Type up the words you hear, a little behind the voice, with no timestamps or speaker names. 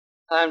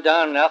I'm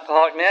Don, an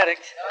alcoholic and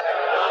addict.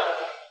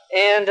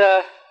 And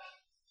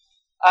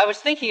I was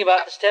thinking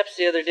about the steps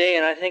the other day,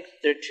 and I think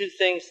there are two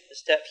things that the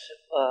steps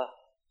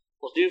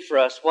will do for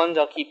us. One,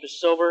 they'll keep us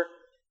sober,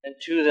 and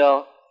two,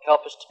 they'll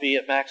help us to be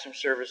at maximum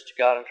service to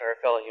God and to our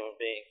fellow human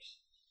beings.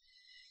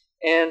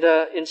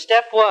 And in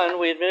step one,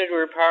 we admitted we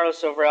were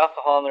powerless over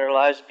alcohol and that our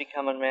lives had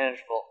become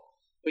unmanageable.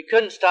 We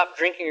couldn't stop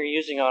drinking or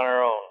using on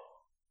our own.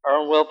 Our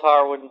own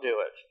willpower wouldn't do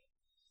it.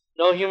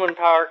 No human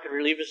power could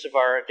relieve us of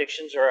our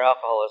addictions or our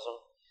alcoholism,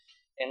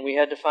 and we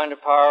had to find a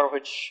power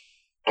which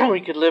we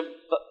could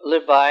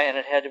live by, and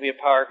it had to be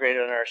a power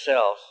greater than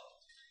ourselves.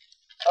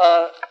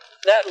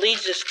 That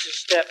leads us to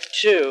step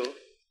two.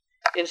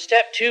 In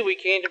step two, we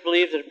came to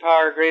believe that a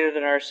power greater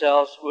than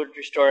ourselves would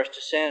restore us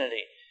to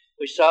sanity.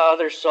 We saw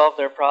others solve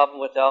their problem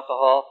with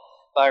alcohol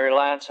by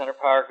reliance on a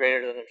power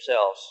greater than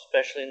themselves.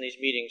 Especially in these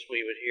meetings,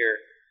 we would hear,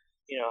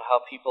 how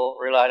people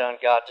relied on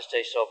God to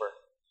stay sober.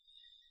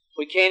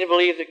 We came to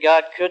believe that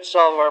God could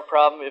solve our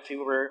problem if He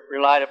were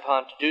relied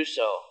upon to do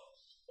so.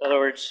 In other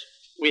words,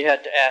 we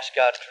had to ask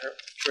God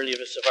to relieve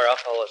us of our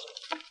alcoholism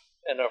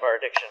and of our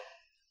addiction.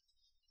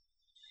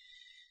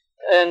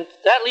 And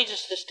that leads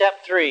us to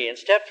step three. In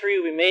step three,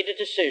 we made a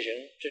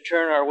decision to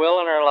turn our will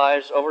and our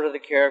lives over to the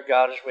care of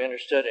God as we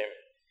understood Him.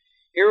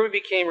 Here we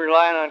became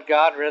reliant on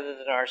God rather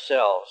than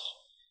ourselves.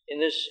 In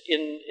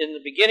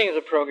the beginning of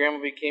the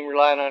program, we became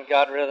reliant on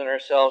God rather than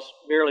ourselves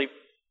merely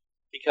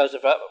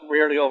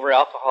over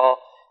alcohol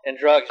and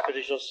drugs. But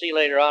as you'll see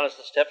later on as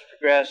the steps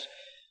progress,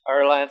 our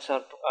reliance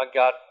on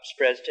God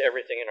spreads to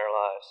everything in our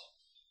lives.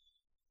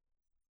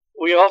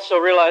 We also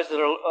realized that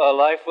a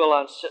life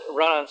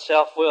run on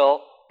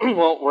self-will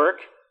won't work.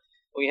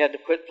 We had to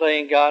quit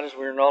playing God as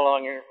we were no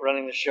longer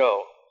running the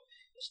show.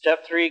 In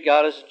step three,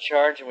 God is in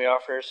charge, and we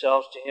offer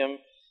ourselves to Him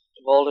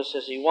to mold us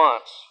as He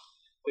wants.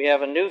 We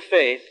have a new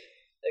faith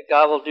that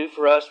God will do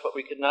for us what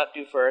we could not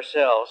do for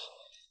ourselves.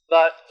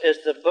 But as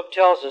the book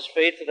tells us,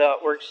 faith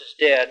without works is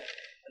dead,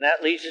 and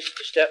that leads us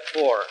to step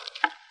four.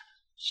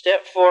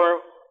 Step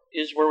four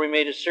is where we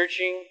made a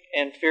searching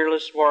and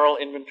fearless moral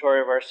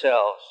inventory of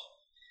ourselves.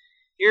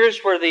 Here's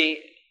where the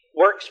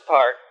works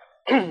part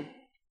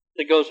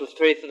that goes with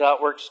faith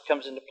without works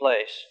comes into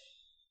place.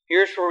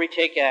 Here's where we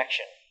take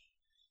action.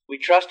 We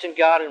trust in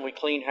God and we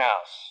clean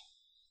house.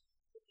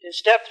 In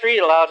step three,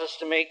 it allows us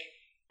to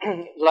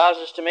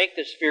make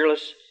this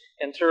fearless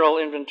and thorough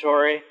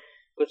inventory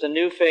with a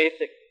new faith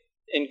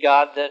in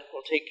God that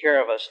will take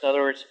care of us. In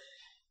other words,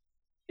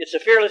 it's a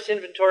fearless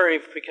inventory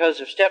because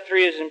if step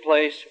three is in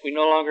place, we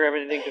no longer have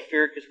anything to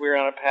fear because we're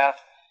on a path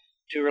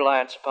to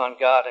reliance upon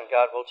God, and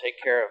God will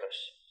take care of us.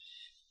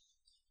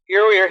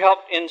 Here we are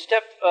helped in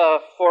step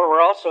four.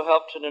 We're also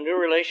helped in a new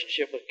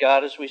relationship with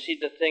God as we see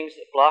the things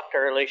that blocked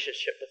our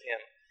relationship with Him.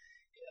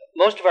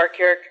 Most of our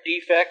character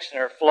defects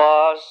and our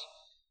flaws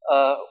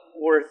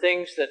were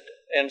things that,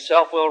 and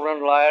self-will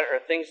run riot, are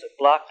things that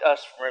blocked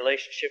us from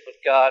relationship with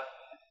God,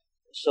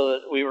 so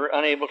that we were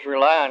unable to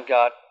rely on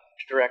God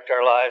to direct our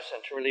lives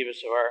and to relieve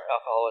us of our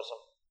alcoholism.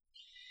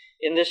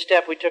 In this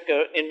step, we took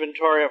an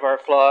inventory of our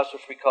flaws,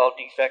 which we call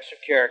defects of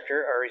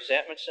character, our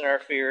resentments and our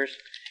fears,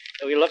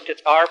 and we looked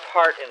at our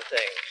part in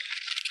things.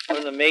 One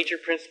of the major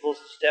principles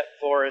of step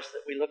four is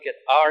that we look at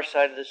our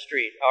side of the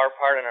street, our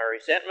part in our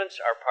resentments,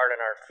 our part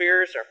in our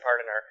fears, our part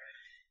in our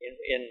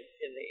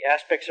in the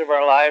aspects of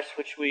our lives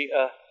which we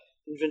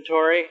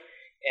inventory.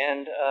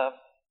 And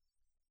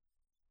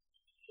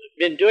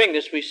in doing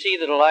this, we see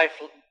that a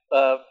life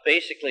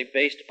basically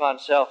based upon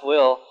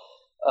self-will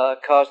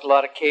caused a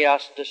lot of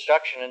chaos and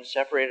destruction and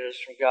separated us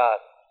from God.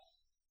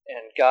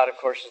 And God, of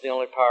course, is the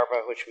only power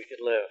by which we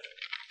could live.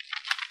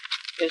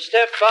 In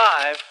step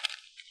five,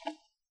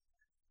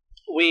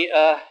 we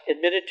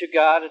admitted to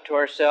God and to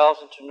ourselves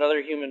and to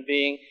another human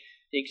being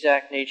the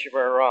exact nature of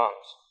our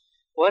wrongs.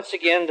 Once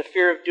again, the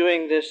fear of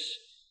doing this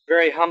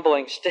very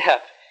humbling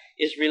step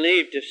is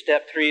relieved if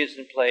step three is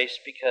in place,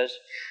 because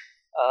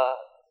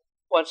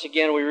once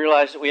again we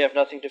realize that we have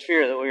nothing to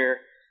fear,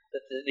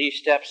 that these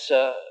steps,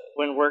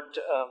 when worked,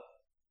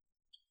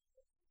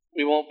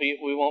 we won't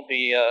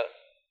be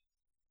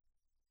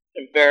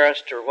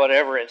embarrassed or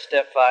whatever in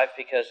step five,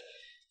 because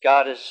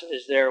God is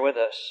there with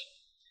us.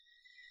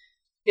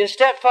 In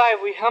step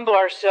five, we humble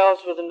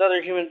ourselves with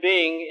another human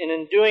being, and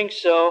in doing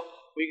so,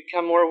 we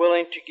become more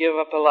willing to give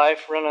up a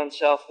life run on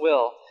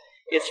self-will.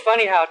 It's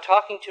funny how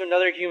talking to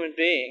another human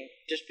being,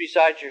 just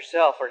besides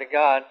yourself or to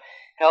God,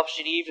 helps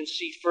you to even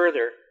see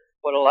further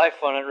what a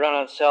life run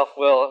on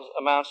self-will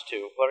amounts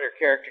to, what our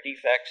character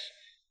defects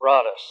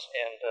brought us,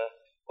 and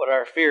what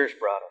our fears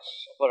brought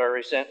us, what our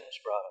resentments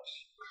brought us.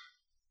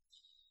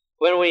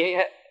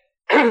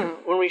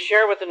 When we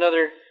share with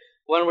another,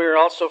 when we are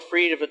also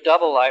freed of a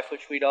double life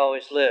which we'd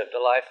always lived,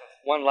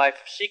 one life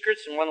of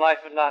secrets and one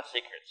life of not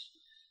secrets.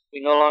 We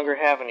no longer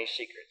have any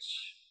secrets.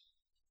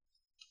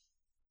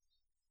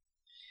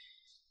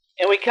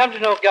 And we come to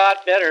know God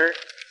better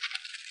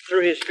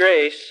through His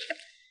grace,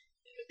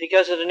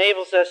 because it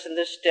enables us in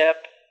this step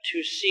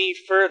to see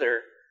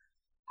further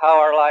how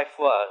our life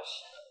was.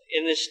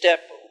 In this step,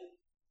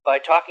 by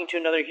talking to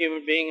another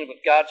human being and with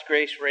God's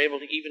grace, we're able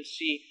to even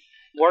see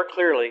more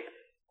clearly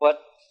what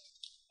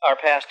our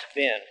past had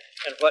been,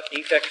 and what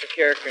defects of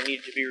character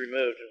needed to be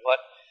removed, and what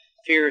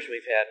fears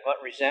we've had, and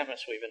what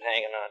resentments we've been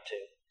hanging on to.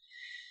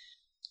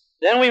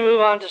 Then we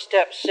move on to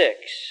step 6.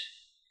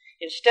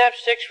 In step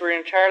 6, we're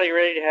entirely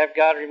ready to have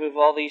God remove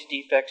all these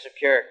defects of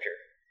character.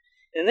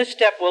 In this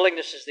step,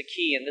 willingness is the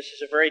key, and this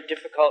is a very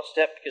difficult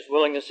step because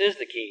willingness is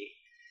the key.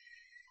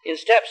 In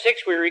step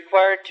 6, we're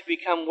required to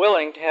become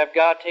willing to have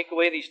God take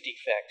away these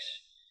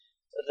defects,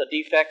 the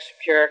defects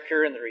of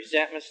character and the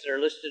resentments that are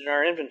listed in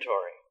our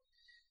inventory,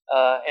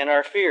 and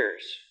our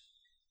fears.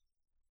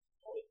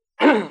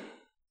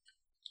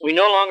 We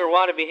no longer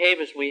want to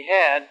behave as we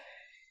had,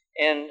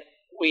 and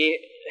we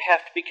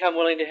have to become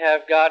willing to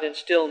have God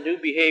instill new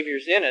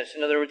behaviors in us.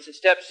 In other words, in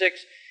step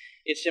 6,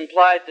 it's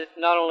implied that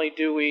not only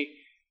do we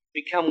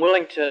become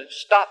willing to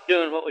stop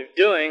doing what we're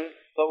doing,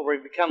 but we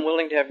become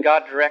willing to have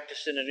God direct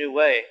us in a new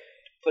way,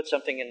 to put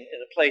something in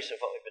the place of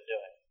what we've been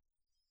doing.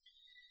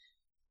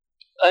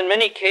 In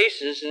many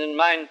cases, and in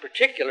mine in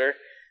particular,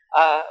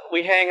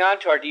 we hang on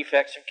to our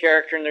defects of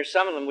character, and there's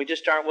some of them we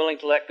just aren't willing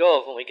to let go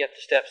of when we get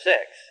to step 6.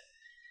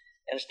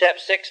 And step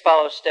 6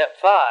 follows step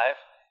 5,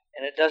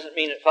 and it doesn't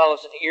mean it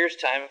follows in a year's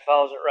time, it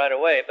follows it right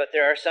away. But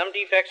there are some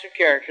defects of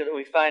character that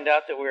we find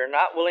out that we are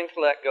not willing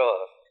to let go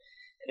of.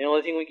 And the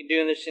only thing we can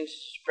do in this instance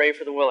is pray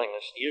for the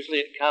willingness. Usually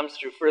it comes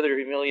through further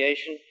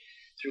humiliation,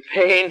 through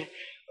pain,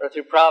 or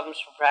through problems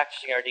from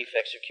practicing our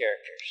defects of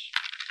characters.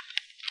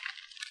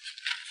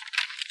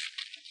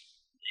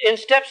 In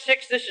step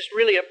 6, this is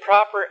really a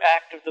proper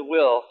act of the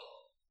will.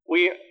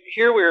 We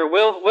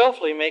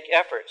willfully make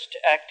efforts to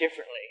act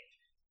differently,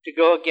 to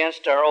go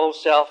against our old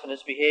self and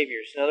its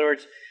behaviors. In other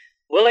words,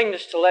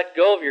 willingness to let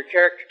go of your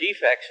character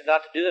defects and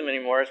not to do them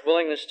anymore is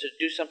willingness to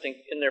do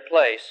something in their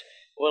place,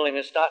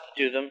 willingness not to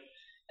do them.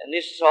 And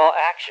this is all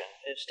action.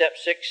 In step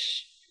 6,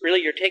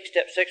 really you take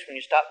step 6 when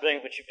you stop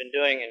doing what you've been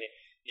doing and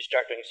you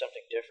start doing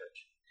something different.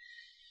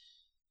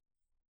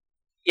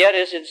 Yet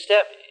as in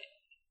step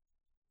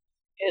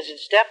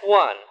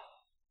 1,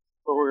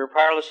 where we were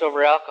powerless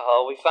over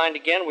alcohol, we find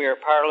again we are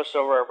powerless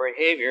over our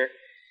behavior,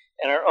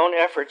 and our own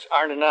efforts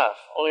aren't enough.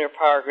 Only our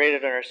power greater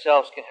than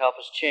ourselves can help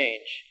us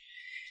change.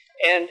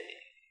 And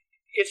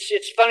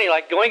it's funny,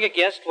 like going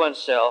against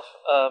oneself,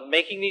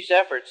 making these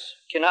efforts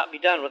cannot be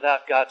done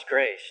without God's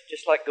grace,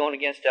 just like going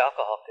against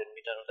alcohol couldn't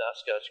be done without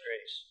God's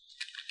grace.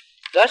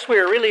 Thus we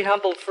are really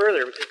humbled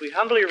further, because we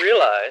humbly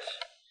realize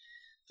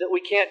that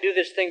we can't do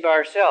this thing by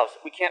ourselves,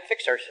 that we can't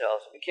fix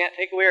ourselves, we can't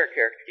take away our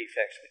character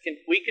defects.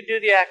 We can do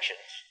the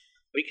actions,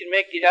 we can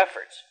make the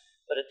efforts,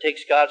 but it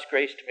takes God's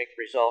grace to make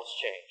the results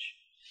change.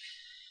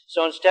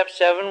 So in step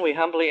 7, we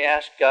humbly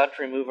ask God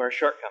to remove our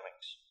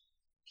shortcomings.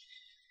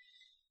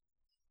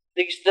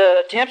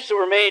 The attempts that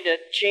were made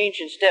at change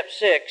in step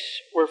 6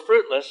 were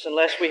fruitless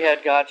unless we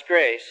had God's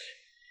grace,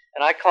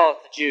 and I call it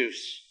the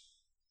juice.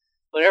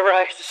 Whenever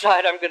I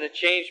decide I'm going to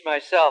change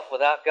myself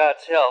without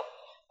God's help,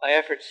 my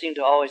efforts seem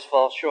to always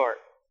fall short.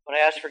 When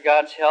I ask for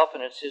God's help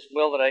and it's His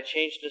will that I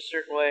change in a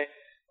certain way,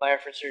 my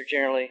efforts are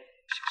generally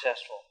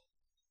successful.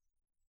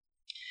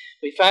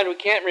 We find we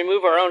can't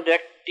remove our own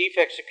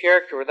defects of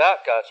character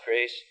without God's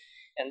grace,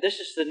 and this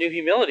is the new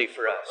humility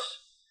for us.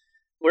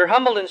 We're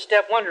humbled in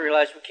step 1 to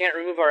realize we can't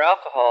remove our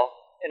alcohol,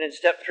 and in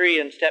step 3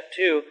 and step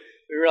 2,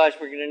 we realize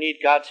we're going to need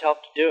God's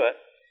help to do it.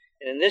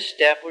 And in this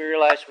step, we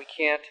realize we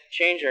can't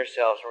change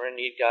ourselves, we're going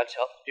to need God's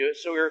help to do it.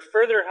 So we're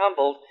further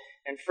humbled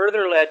and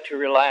further led to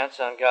reliance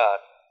on God.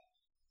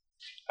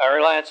 Our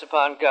reliance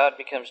upon God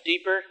becomes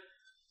deeper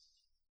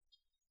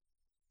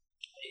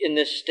in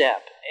this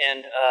step,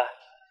 and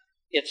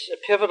it's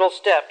a pivotal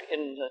step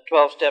in the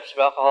 12 steps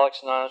of Alcoholics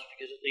Anonymous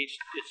because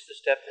it's the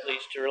step that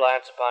leads to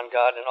reliance upon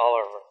God in all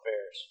our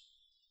affairs.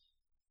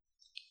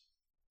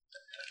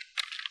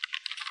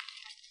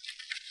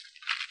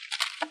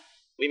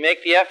 We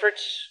make the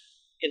efforts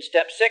in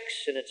step 6,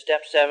 and in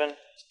step 7,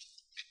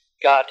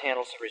 God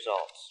handles the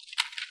results.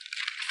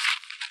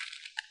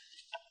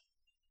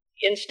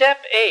 In step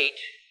 8,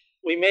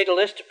 we made a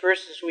list of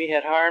persons we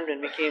had harmed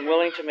and became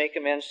willing to make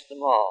amends to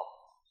them all.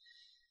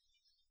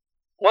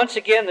 Once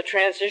again, the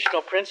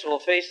transitional principle,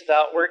 faith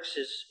without works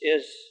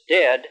is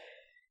dead,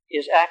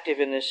 is active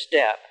in this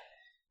step.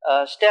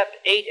 Step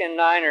 8 and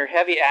 9 are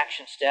heavy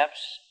action steps,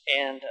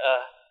 and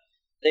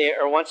they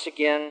are once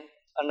again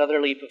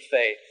another leap of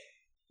faith.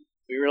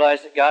 We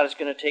realize that God is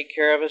going to take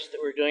care of us,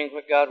 that we're doing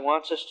what God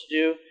wants us to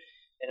do,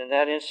 and in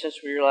that instance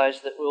we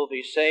realize that we'll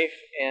be safe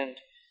and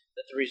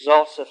that the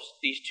results of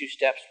these 2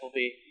 steps will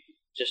be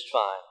just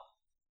fine.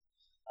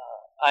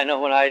 I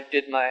know when I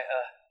did my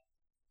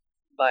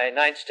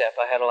 9th step,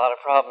 I had a lot of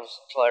problems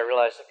until I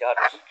realized that God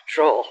was in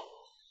control.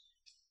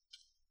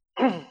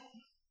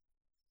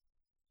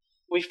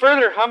 We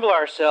further humble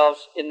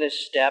ourselves in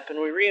this step,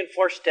 and we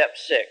reinforce step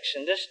 6.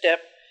 In this step,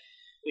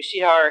 we see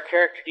how our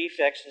character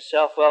defects and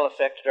self-will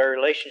affected our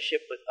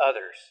relationship with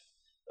others.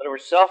 In other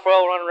words,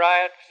 self-will run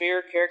riot,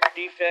 fear, character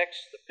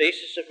defects, the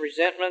basis of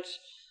resentments,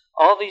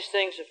 all these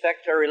things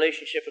affect our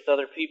relationship with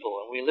other people.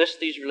 And we list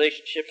these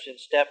relationships in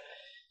step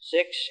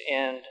 6,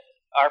 and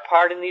our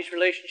part in these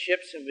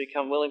relationships and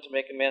become willing to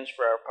make amends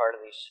for our part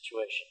in these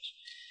situations.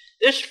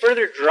 This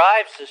further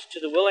drives us to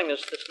the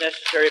willingness that's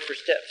necessary for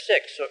step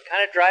 6, so it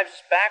kind of drives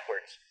us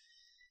backwards.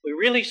 We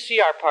really see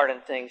our part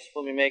in things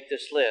when we make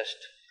this list.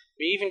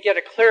 We even get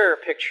a clearer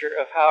picture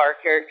of how our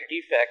character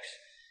defects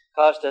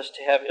caused us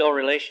to have ill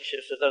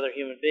relationships with other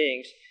human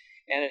beings,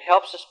 and it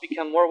helps us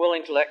become more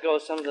willing to let go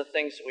of some of the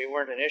things that we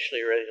weren't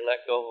initially ready to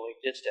let go when we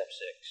did step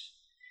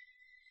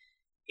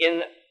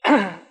 6.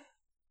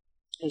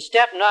 In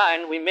step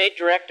 9, we made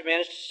direct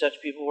amends to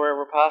such people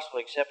wherever possible,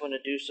 except when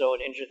to do so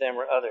would injure them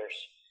or others.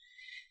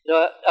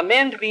 The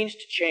amend means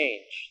to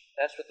change.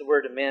 That's what the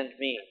word amend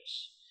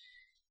means.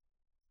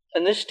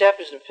 And this step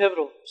is a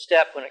pivotal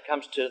step when it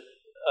comes to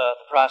the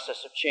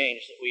process of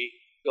change that we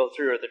go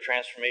through, or the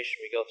transformation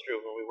we go through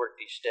when we work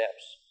these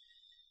steps.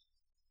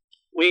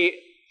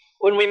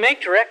 When we make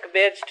direct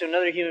amends to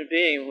another human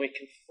being, when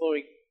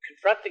we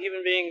confront the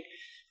human being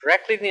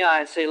directly in the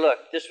eye and say,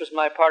 look, this was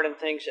my part in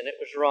things and it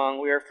was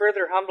wrong, we are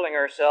further humbling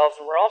ourselves,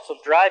 and we're also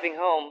driving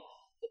home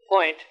the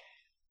point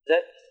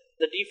that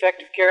the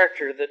defective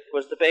character that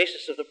was the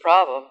basis of the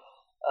problem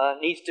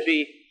needs to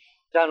be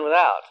done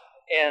without.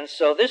 And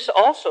so this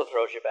also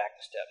throws you back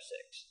to step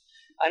 6.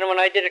 I know when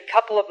I did a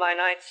couple of my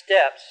 9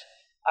 steps,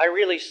 I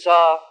really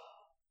saw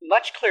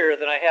much clearer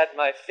than I had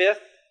my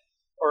 5th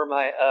or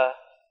my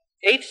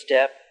 8th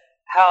step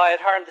how I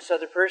had harmed this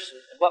other person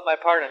and what my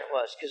part in it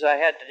was, because I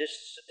had to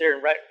just sit there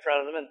and right in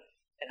front of them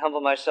and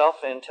humble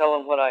myself and tell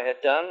them what I had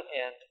done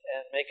and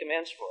make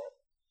amends for it.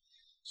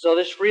 So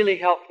this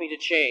really helped me to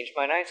change.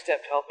 My 9th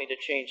step helped me to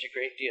change a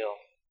great deal.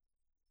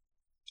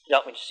 It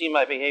helped me to see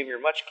my behavior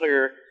much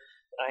clearer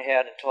than I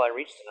had until I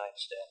reached the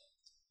 9th step.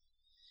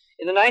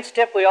 In the 9th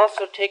step, we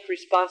also take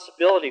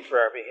responsibility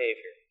for our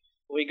behavior.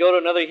 When we go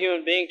to another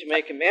human being to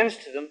make amends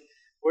to them,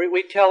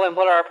 we tell them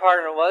what our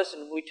part in it was,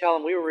 and we tell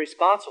them we were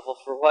responsible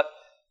for what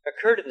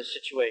occurred in the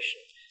situation.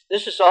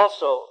 This is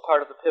also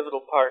part of the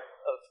pivotal part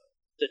of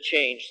the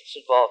change that's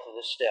involved in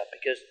this step,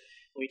 because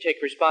when we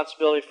take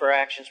responsibility for our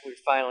actions, we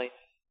finally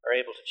are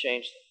able to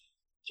change them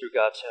through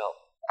God's help.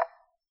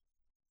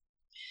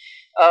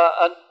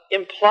 An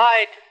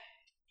implied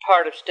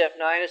part of step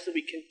 9 is that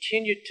we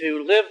continue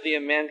to live the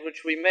amend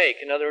which we make.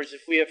 In other words,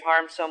 if we have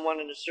harmed someone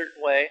in a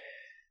certain way,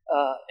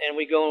 and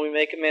we go and we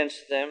make amends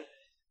to them,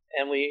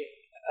 and we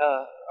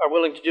are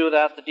willing to do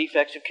without the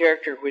defects of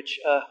character which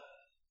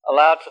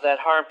allowed for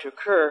that harm to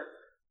occur,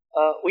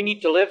 we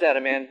need to live that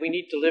amend. We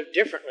need to live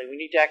differently. We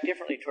need to act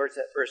differently towards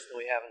that person than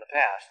we have in the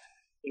past.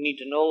 We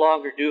need to no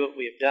longer do what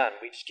we have done.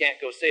 We just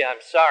can't go say,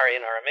 I'm sorry,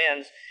 in our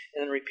amends,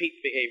 and then repeat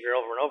the behavior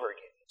over and over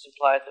again. It's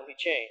implied that we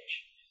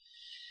change.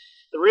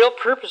 The real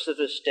purpose of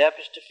this step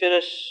is to fit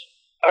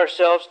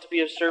ourselves to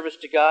be of service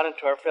to God and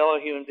to our fellow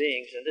human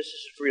beings, and this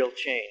is a real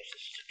change.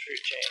 This is a true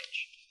change.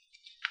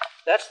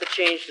 That's the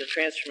change the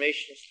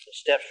transformation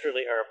steps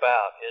really are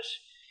about,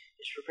 is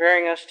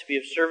preparing us to be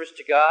of service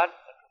to God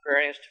and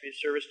preparing us to be of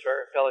service to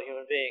our fellow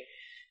human being.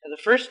 And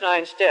the first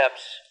 9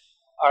 steps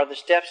are the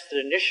steps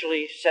that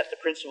initially set the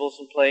principles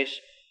in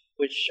place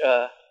which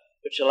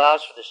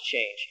allows for this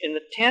change. In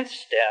the 10th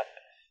step,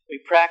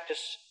 we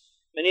practice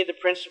many of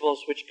the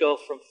principles which go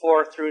from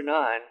 4 through 9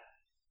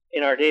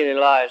 in our daily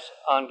lives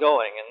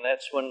ongoing, and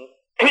that's when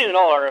in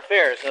all our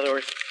affairs. In other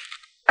words,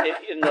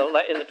 in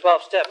the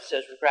 12th step it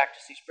says we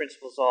practice these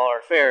principles in all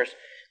our affairs.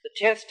 The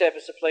 10th step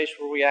is a place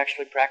where we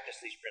actually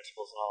practice these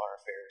principles in all our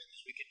affairs.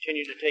 We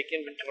continue to take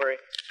inventory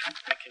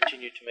and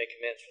continue to make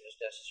amends when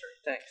it's necessary.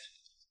 Thanks.